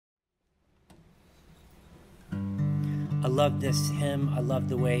I love this hymn. I love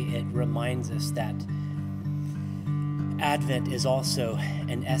the way it reminds us that Advent is also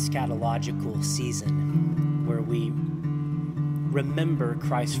an eschatological season where we remember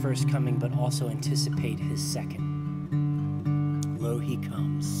Christ's first coming, but also anticipate his second. Lo, he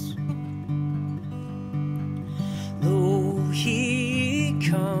comes. Lo, he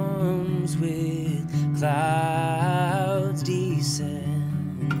comes with clouds descending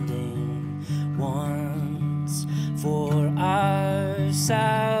once for our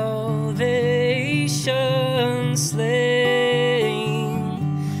salvation slain.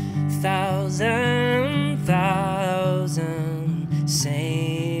 Thousand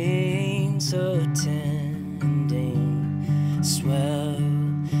saints attending swell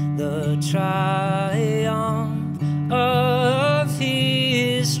the trial.